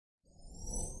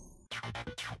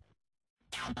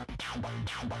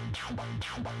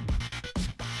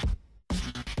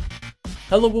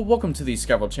Hello, well, welcome to the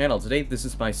Skyfall channel. Today, this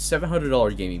is my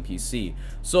 $700 gaming PC.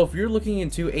 So if you're looking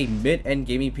into a mid-end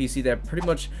gaming PC that pretty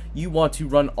much you want to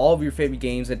run all of your favorite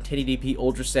games at 1080p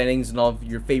ultra settings and all of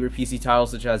your favorite PC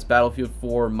titles such as Battlefield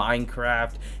 4,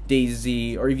 Minecraft,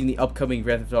 DayZ, or even the upcoming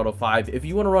Grand Theft Auto 5, if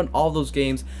you want to run all those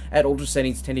games at ultra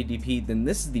settings 1080p, then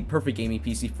this is the perfect gaming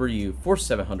PC for you for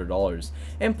 $700.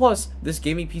 And plus, this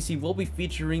gaming PC will be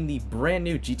featuring the brand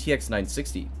new GTX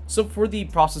 960. So for the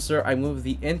processor, I went with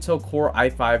the Intel Core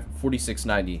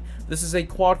i5-4690. This is a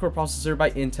quad-core processor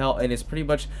by Intel and is pretty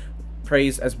much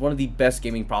praised as one of the best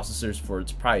gaming processors for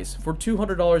its price. For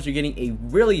 $200, you're getting a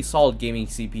really solid gaming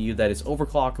CPU that is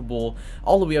overclockable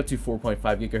all the way up to 4.5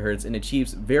 GHz and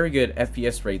achieves very good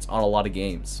FPS rates on a lot of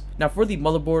games. Now for the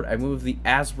motherboard, I went with the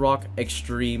Asrock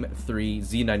Extreme 3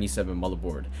 Z97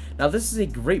 motherboard. Now this is a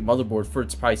great motherboard for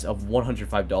its price of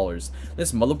 $105.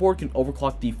 This motherboard can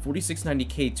overclock the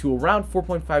 4690K to around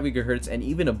 4.5 GHz and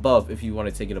even above if you want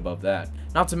to take it above that.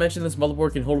 Not to mention, this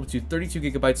motherboard can hold up to 32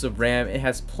 GB of RAM. It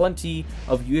has plenty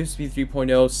of USB 3.0,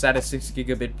 SATA 6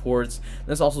 GB ports.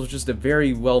 This also is just a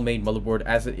very well made motherboard,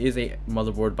 as it is a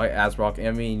motherboard by Asrock.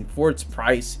 I mean, for its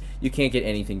price, you can't get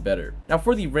anything better. Now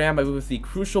for the RAM, I went with the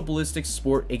Crucial Ballisitix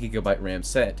Sport 8 GB RAM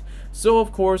set. So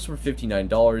of course, for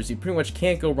 $59, you pretty much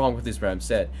can't go wrong with this RAM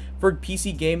set. For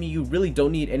PC gaming, you really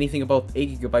don't need anything about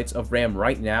 8 GB of RAM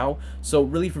right now. So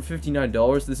really, for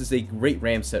 $59, this is a great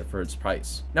RAM set for its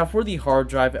price. Now for the hard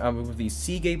drive, I went with the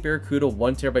Seagate Barracuda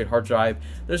 1TB hard drive.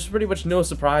 There's pretty much no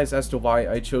surprise as to why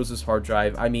I chose this hard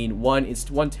drive. I mean, one, it's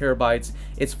 1 TB,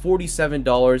 it's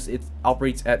 $47, it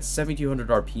operates at 7200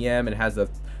 RPM and has a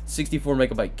 64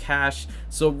 MB cache,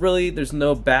 so really there's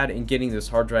no bad in getting this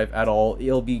hard drive at all.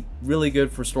 It'll be really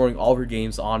good for storing all of your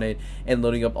games on it and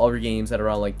loading up all of your games at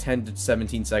around like 10 to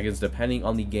 17 seconds depending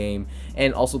on the game,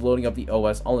 and also loading up the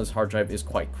OS on this hard drive is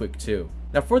quite quick too.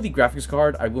 Now for the graphics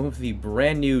card, I went with the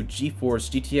brand new GeForce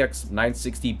GTX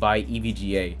 960 by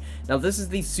EVGA. Now this is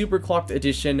the super clocked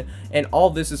edition, and all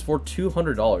this is for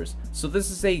 $200. So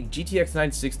this is a GTX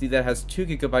 960 that has 2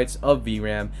 GB of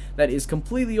VRAM that is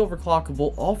completely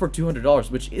overclockable, all for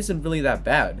 $200, which isn't really that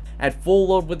bad. At full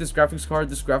load with this graphics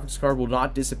card will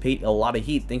not dissipate a lot of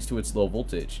heat thanks to its low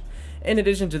voltage. In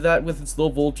addition to that, with its low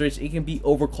voltage, it can be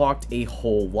overclocked a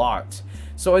whole lot.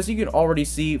 So as you can already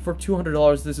see, for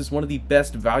 $200, this is one of the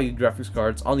best valued graphics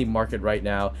cards on the market right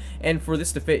now, and for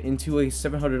this to fit into a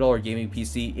 $700 gaming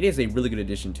PC, it is a really good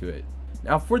addition to it.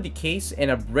 Now for the case,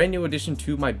 and a brand new addition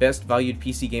to my best valued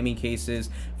PC gaming cases,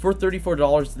 for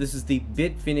 $34, this is the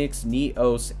BitFenix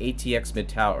Neos ATX Mid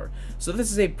Tower. So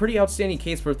this is a pretty outstanding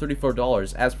case for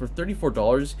 $34. As for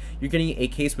 $34, you're getting a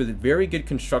case with very good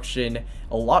construction,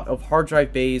 a lot of hard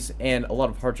drive bays, and a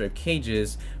lot of hard drive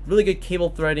cages, really good cable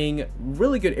threading,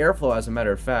 really good airflow as a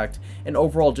matter of fact, and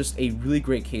overall just a really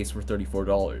great case for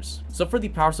 $34. So for the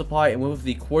power supply, I went with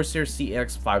the Corsair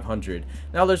CX500.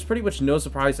 Now there's pretty much no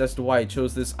surprise as to why I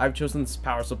chose this. I've chosen this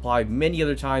power supply many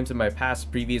other times in my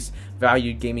past previous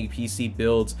valued gaming PC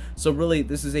builds, so really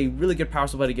this is a really good power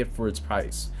supply to get for its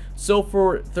price. So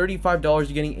for $35, you're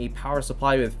getting a power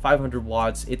supply with 500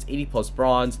 watts, it's 80 plus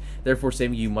bronze, therefore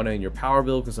saving you money on your power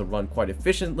bill because it'll run quite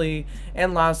efficiently.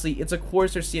 And lastly, it's a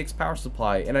Corsair CX power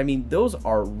supply, and I mean, those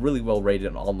are really well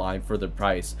rated online for the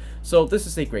price, so this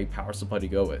is a great power supply to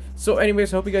go with. So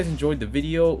anyways, I hope you guys enjoyed the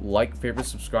video. Like, favorite,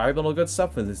 subscribe, and all good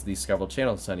stuff, and this is the Skyfall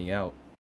channel signing out.